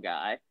NFL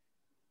guy,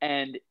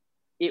 and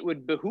it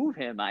would behoove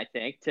him, I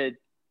think, to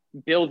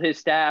build his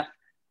staff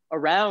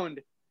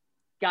around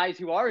guys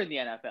who are in the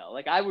NFL.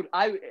 Like,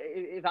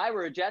 if I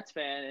were a Jets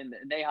fan and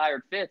they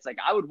hired Fitz, like,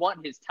 I would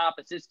want his top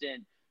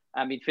assistant.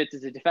 I mean, Fitz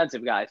is a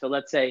defensive guy, so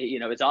let's say,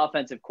 his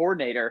offensive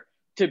coordinator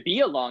to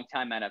be a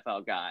longtime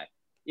NFL guy.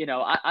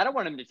 I don't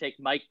want him to take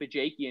Mike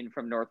Bajakian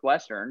from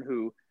Northwestern,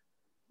 who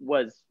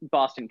was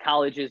Boston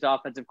College's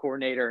offensive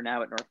coordinator,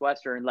 now at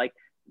Northwestern. Like,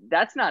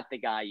 that's not the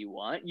guy you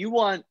want. You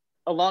want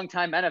a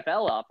longtime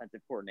NFL offensive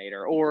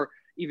coordinator, or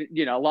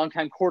even, a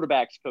longtime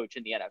quarterbacks coach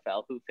in the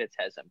NFL who Fitz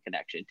has some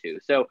connection to.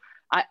 So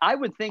I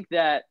would think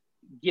that,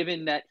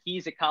 given that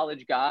he's a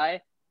college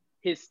guy,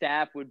 his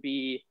staff would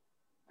be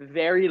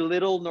very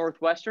little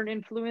Northwestern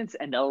influence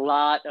and a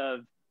lot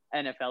of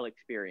NFL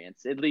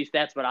experience. At least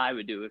that's what I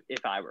would do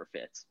if I were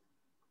Fitz.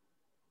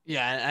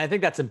 Yeah, and I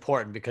think that's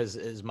important because,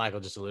 as Michael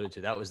just alluded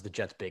to, that was the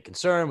Jets' big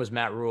concern, was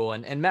Matt Rule.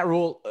 And Matt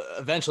Rule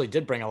eventually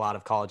did bring a lot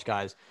of college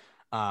guys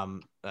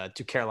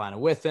to Carolina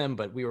with him,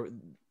 but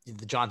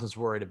the Johnsons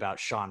worried about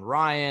Sean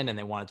Ryan, and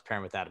they wanted to pair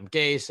him with Adam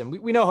Gase. And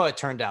we know how it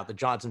turned out. The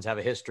Johnsons have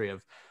a history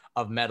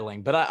of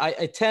meddling. But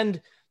I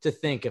tend to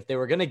think if they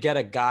were going to get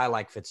a guy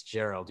like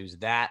Fitzgerald,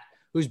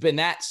 who's been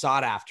that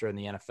sought after in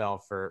the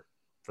NFL for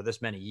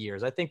this many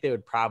years, I think they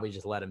would probably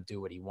just let him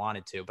do what he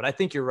wanted to. But I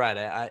think you're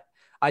right.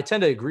 I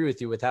tend to agree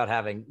with you, without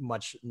having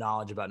much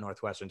knowledge about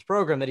Northwestern's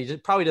program, that he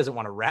probably doesn't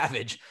want to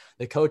ravage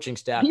the coaching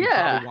staff. Yeah.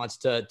 He probably wants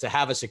to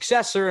have a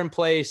successor in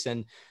place.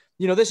 And,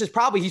 he's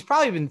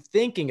probably been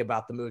thinking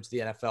about the move to the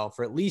NFL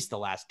for at least the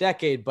last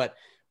decade, but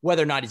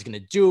whether or not he's going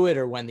to do it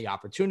or when the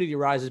opportunity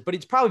arises, but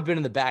it's probably been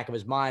in the back of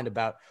his mind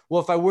about,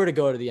 well, if I were to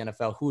go to the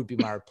NFL, who would be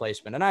my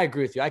replacement? And I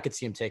agree with you. I could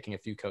see him taking a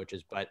few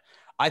coaches, but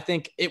I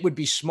think it would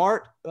be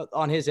smart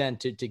on his end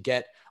to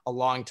get a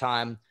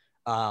long-time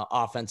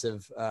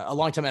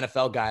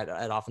NFL guy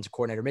at offensive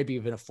coordinator, maybe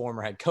even a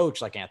former head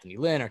coach like Anthony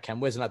Lynn or Ken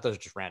Whisenant. Those are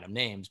just random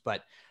names,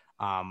 but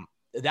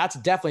that's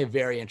definitely a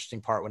very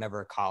interesting part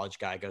whenever a college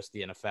guy goes to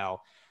the NFL.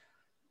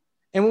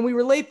 And when we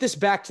relate this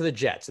back to the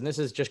Jets, and this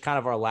is just kind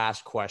of our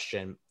last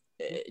question,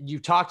 you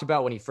talked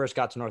about when he first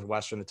got to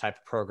Northwestern, the type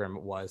of program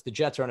it was. The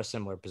Jets are in a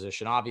similar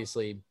position.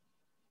 Obviously,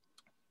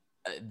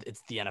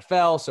 it's the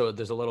NFL, so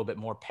there's a little bit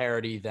more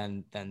parity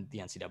than the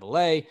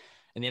NCAA.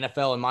 In the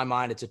NFL, in my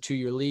mind, it's a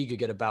 2-year league. You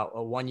get about a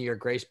 1-year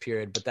grace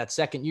period, but that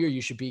second year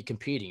you should be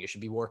competing. You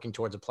should be working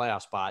towards a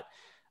playoff spot.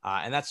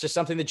 And that's just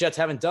something the Jets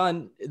haven't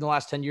done in the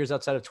last 10 years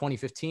outside of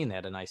 2015. They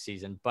had a nice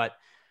season. But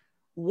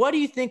what do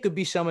you think would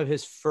be some of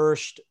his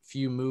first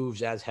few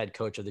moves as head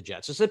coach of the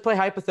Jets? Just to play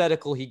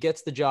hypothetical, he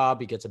gets the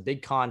job, he gets a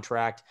big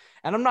contract.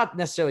 And I'm not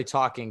necessarily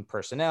talking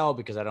personnel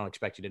because I don't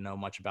expect you to know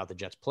much about the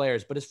Jets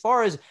players. But as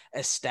far as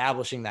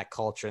establishing that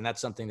culture, and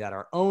that's something that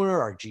our owner,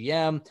 our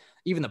GM,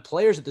 even the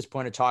players at this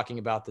point are talking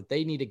about, that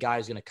they need a guy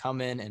who's going to come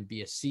in and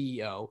be a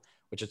CEO,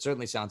 which it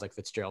certainly sounds like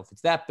Fitzgerald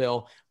fits that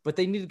bill. But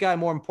they need a guy,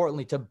 more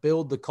importantly, to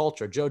build the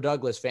culture. Joe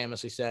Douglas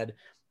famously said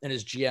in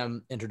his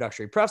GM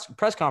introductory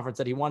press conference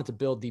that he wanted to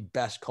build the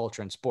best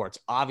culture in sports.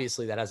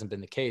 Obviously, that hasn't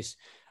been the case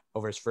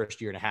over his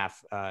first year and a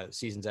half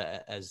seasons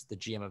as the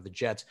GM of the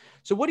Jets.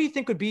 So what do you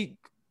think would be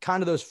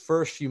kind of those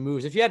first few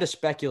moves, if you had to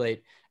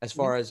speculate as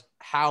far as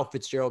how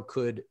Fitzgerald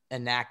could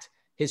enact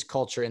his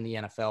culture in the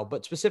NFL,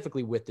 but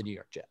specifically with the New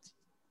York Jets?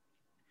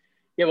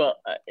 Yeah, well,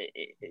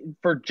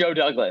 for Joe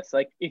Douglas,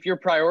 like, if your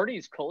priority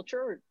is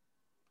culture,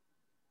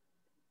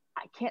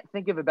 I can't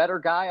think of a better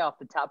guy off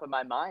the top of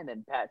my mind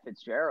than Pat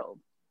Fitzgerald.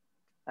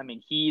 I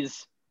mean,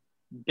 he's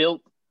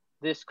built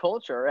this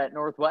culture at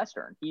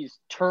Northwestern. He's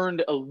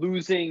turned a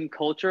losing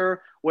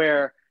culture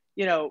where,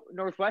 you know,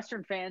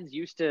 Northwestern fans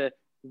used to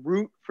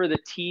root for the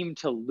team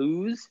to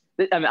lose.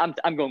 I mean,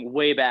 I'm going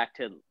way back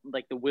to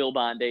like the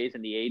Wilbon days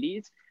in the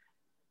 80s.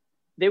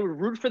 They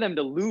would root for them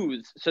to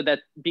lose so that,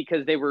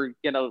 because they were,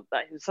 you know,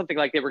 something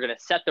like they were going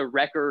to set the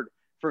record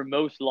for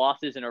most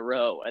losses in a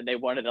row, and they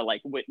wanted to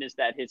like witness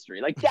that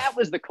history. Like, that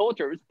was the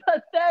culture. It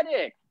was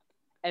pathetic.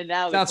 And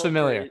now sounds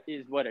familiar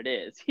is what it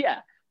is. Yeah.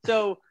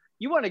 So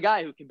you want a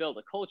guy who can build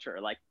a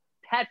culture. Like,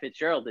 Pat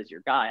Fitzgerald is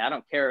your guy. I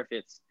don't care if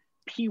it's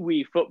Pee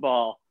Wee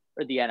football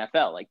or the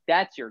NFL. Like,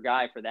 that's your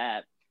guy for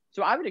that.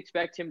 So I would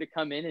expect him to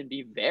come in and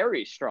be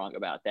very strong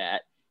about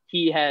that.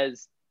 He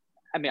has,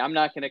 I mean, I'm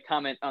not going to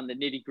comment on the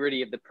nitty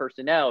gritty of the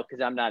personnel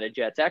because I'm not a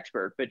Jets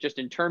expert, but just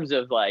in terms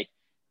of like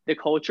the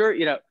culture,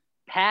 you know,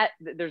 Pat,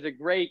 there's a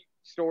great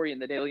story in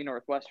the Daily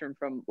Northwestern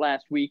from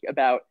last week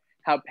about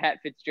how Pat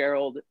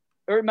Fitzgerald,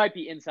 or it might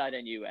be Inside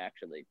NU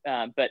actually,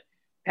 but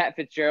Pat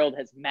Fitzgerald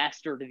has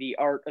mastered the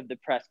art of the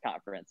press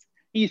conference.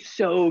 He's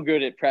so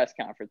good at press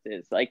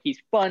conferences. Like, he's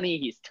funny,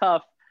 he's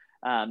tough.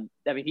 I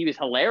mean, he was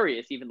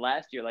hilarious even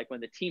last year. Like, when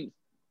the team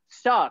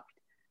sucked,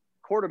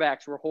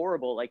 quarterbacks were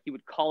horrible, like, he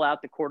would call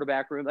out the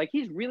quarterback room. Like,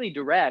 he's really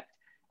direct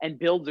and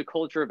builds a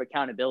culture of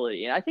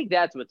accountability. And I think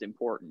that's what's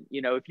important.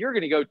 You know, if you're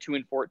going to go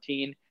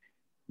 2-14,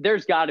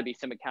 there's got to be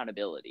some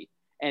accountability.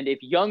 And if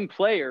young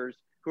players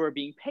who are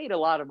being paid a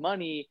lot of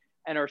money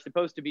and are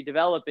supposed to be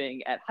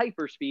developing at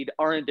hyperspeed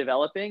aren't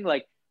developing,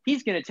 like,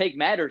 he's going to take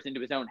matters into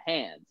his own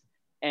hands.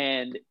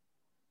 And,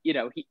 you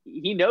know,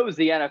 he knows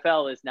the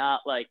NFL is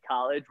not like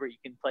college where you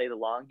can play the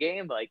long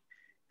game. Like,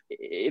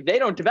 if they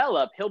don't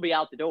develop, he'll be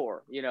out the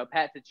door. You know,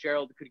 Pat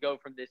Fitzgerald could go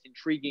from this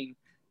intriguing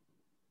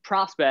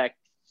prospect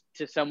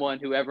to someone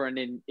who everyone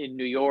in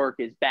New York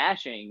is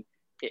bashing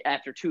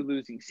after 2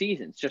 losing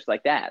seasons, just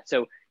like that.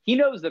 So he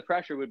knows the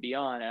pressure would be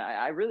on. And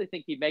I really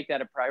think he'd make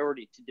that a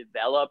priority to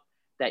develop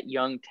that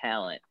young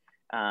talent.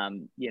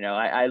 You know,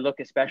 I look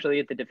especially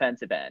at the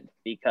defensive end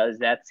because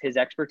that's his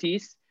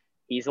expertise.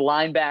 He's a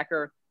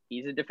linebacker.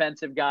 He's a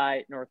defensive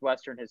guy.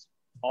 Northwestern has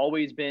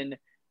always been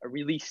a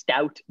really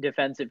stout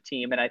defensive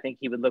team, and I think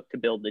he would look to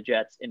build the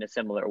Jets in a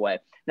similar way.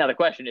 Now, the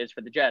question is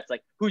for the Jets,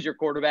 like, who's your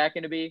quarterback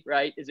going to be,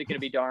 right? Is it going to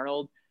be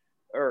Darnold,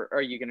 or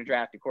are you going to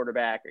draft a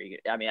quarterback?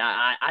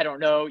 I don't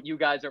know. You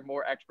guys are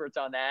more experts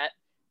on that,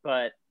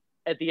 but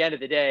at the end of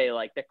the day,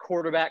 like, the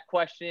quarterback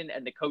question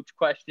and the coach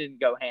question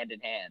go hand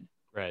in hand.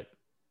 Right.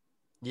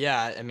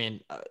 Yeah, I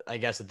mean, I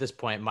guess at this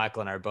point,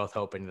 Michael and I are both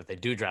hoping that they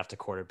do draft a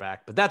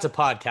quarterback, but that's a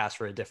podcast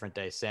for a different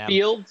day, Sam.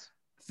 Fields?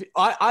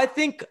 I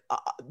think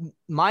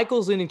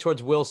Michael's leaning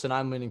towards Wilson.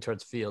 I'm leaning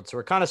towards Fields. So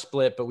we're kind of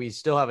split, but we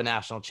still have a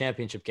national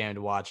championship game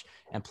to watch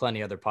and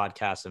plenty other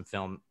podcasts and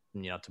film,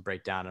 you know, to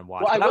break down and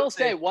watch. Well, I will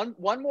say one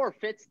more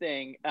Fitz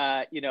thing,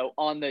 you know,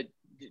 on the,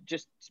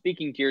 just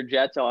speaking to your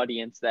Jets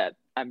audience that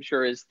I'm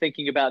sure is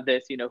thinking about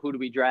this, you know, who do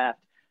we draft?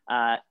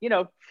 You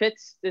know,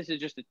 Fitz, this is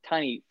just a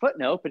tiny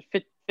footnote, but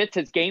Fitz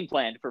has game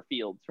planned for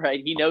Fields,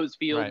 right? He knows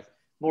Fields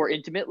more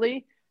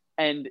intimately.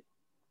 And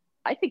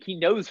I think he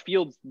knows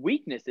Fields'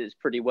 weaknesses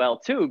pretty well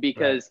too,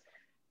 because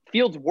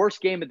Fields' worst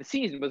game of the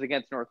season was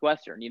against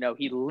Northwestern. You know,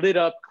 he lit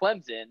up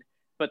Clemson,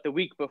 but the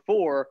week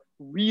before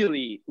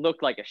really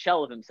looked like a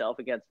shell of himself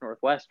against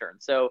Northwestern.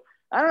 So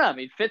I don't know. I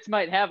mean, Fitz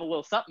might have a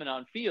little something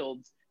on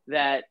Fields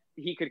that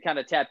he could kind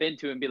of tap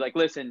into and be like,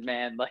 listen,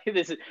 man, like,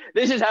 this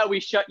is how we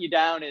shut you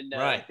down in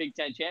Big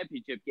Ten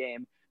championship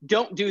game.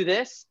 Don't do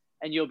this,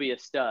 and you'll be a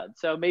stud.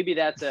 So maybe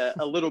that's a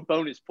little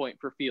bonus point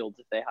for Fields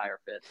if they hire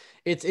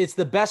Fitz. It's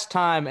the best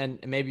time, and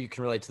maybe you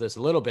can relate to this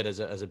a little bit as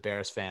a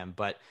Bears fan,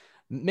 but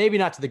maybe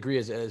not to the degree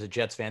as a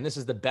Jets fan. This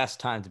is the best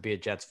time to be a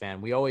Jets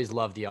fan. We always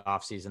love the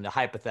offseason, the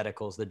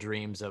hypotheticals, the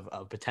dreams of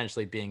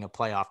potentially being a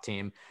playoff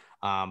team.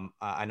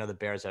 I know the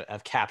Bears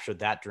have captured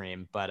that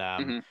dream, but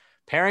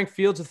Pairing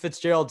Fields with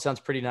Fitzgerald sounds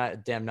pretty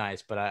damn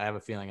nice, but I have a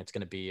feeling it's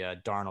going to be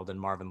Darnold and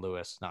Marvin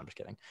Lewis. No, I'm just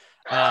kidding.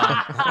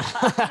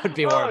 That would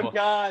be horrible. Oh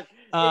God!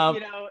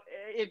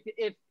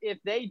 If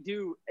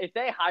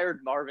they hired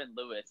Marvin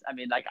Lewis, I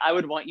mean, like, I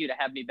would want you to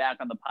have me back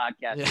on the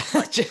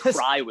podcast and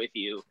cry with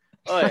you.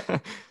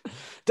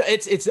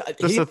 It's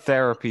just a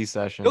therapy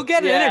session. He'll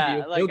get an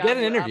interview. Like, he'll get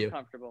an interview. I'm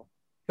comfortable.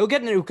 He'll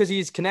get an interview because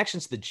he's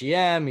connections to the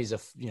GM. He's a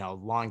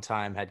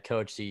longtime head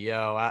coach,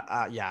 CEO.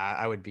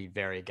 I would be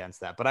very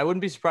against that, but I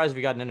wouldn't be surprised if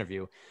he got an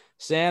interview.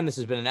 Sam, this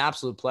has been an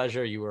absolute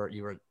pleasure. You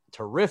were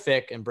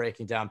terrific in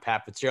breaking down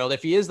Pat Fitzgerald.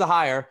 If he is the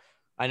hire,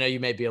 I know you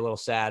may be a little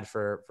sad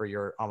for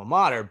your alma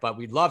mater, but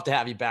we'd love to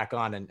have you back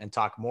on and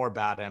talk more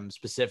about him,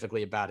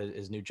 specifically about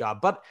his new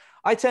job. But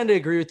I tend to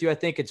agree with you. I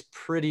think it's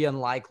pretty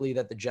unlikely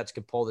that the Jets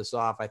could pull this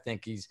off. I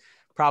think he's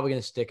probably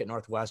going to stick at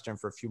Northwestern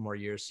for a few more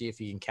years, see if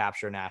he can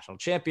capture a national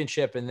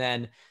championship. And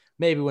then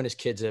maybe when his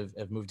kids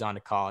have moved on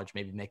to college,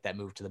 maybe make that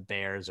move to the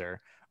Bears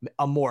or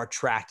a more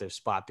attractive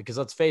spot, because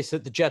let's face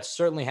it, the Jets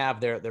certainly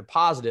have their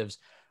positives,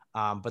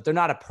 but they're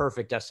not a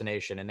perfect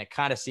destination. And it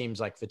kind of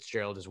seems like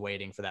Fitzgerald is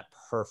waiting for that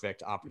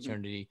perfect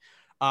opportunity.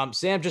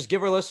 Sam, just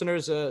give our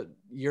listeners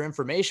your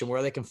information,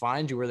 where they can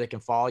find you, where they can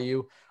follow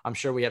you. I'm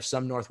sure we have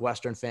some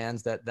Northwestern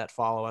fans that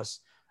follow us.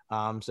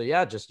 So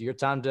yeah, just your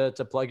time to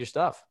plug your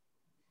stuff.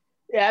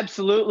 Yeah,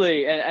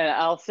 absolutely. And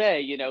I'll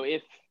say,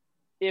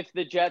 if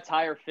the Jets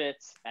hire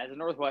Fitz as a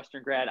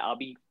Northwestern grad, I'll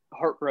be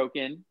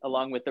heartbroken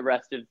along with the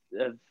rest of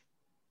the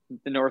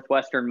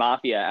Northwestern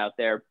mafia out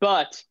there.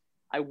 But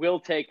I will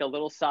take a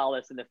little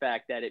solace in the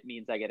fact that it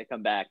means I get to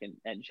come back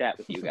and chat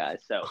with you guys.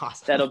 So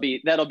awesome.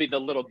 That'll be the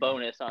little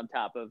bonus on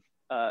top of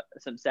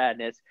some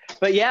sadness.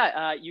 But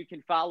yeah, you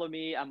can follow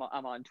me. I'm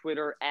on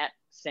Twitter at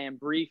Sam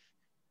Brief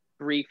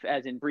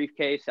as in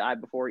briefcase, I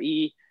before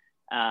E.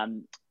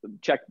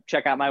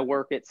 Check out my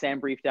work at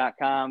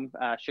sambrief.com.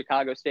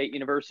 Chicago State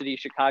University,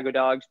 Chicago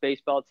Dogs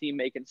baseball team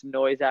making some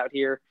noise out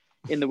here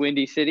in the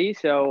Windy City.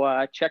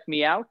 So check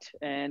me out,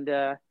 and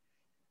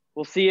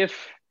we'll see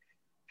if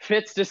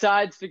Fitz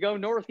decides to go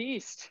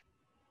Northeast.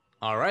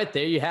 All right,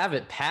 there you have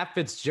it. Pat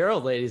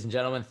Fitzgerald, ladies and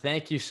gentlemen.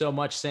 Thank you so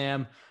much,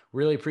 Sam.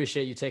 Really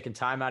appreciate you taking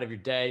time out of your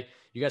day.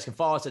 You guys can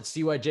follow us at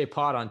CYJ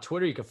Pod on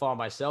Twitter. You can follow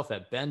myself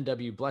at Ben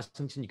W.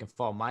 Blessington. You can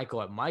follow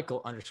Michael at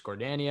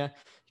Michael_Dania.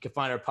 You can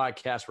find our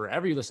podcast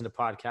wherever you listen to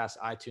podcasts,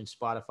 iTunes,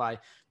 Spotify.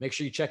 Make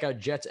sure you check out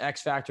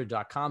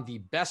JetsXFactor.com, the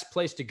best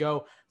place to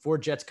go for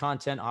Jets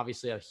content.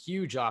 Obviously, a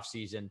huge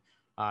offseason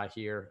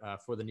here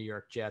for the New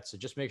York Jets. So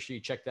just make sure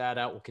you check that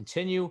out. We'll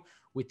continue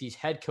with these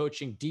head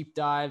coaching deep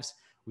dives.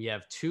 We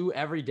have 2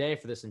 every day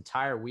for this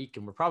entire week,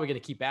 and we're probably going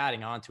to keep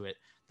adding on to it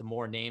the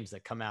more names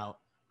that come out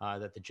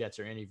that the Jets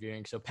are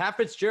interviewing. So Pat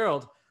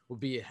Fitzgerald will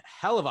be a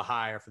hell of a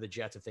hire for the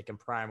Jets if they can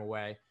pry him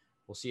away.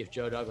 We'll see if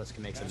Joe Douglas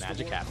can make some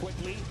magic happen.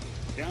 Quickly,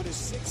 down to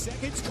 6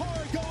 seconds.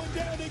 Carr going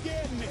down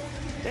again.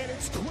 And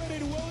it's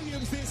Quentin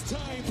Williams this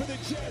time for the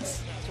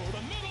Jets. For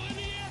the middle in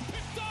the air,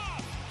 picked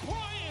off.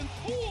 Brian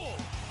Poole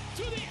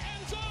to the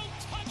end zone,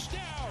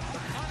 touchdown.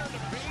 Hunter to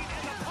beat,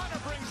 and the punter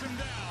brings him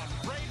down.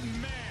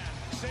 Braden Mann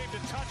saved a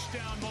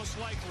touchdown, most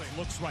likely.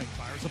 Looks right,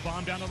 fires a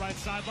bomb down the right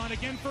sideline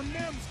again for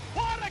Mims.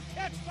 What a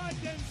catch by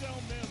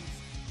Denzel Mims.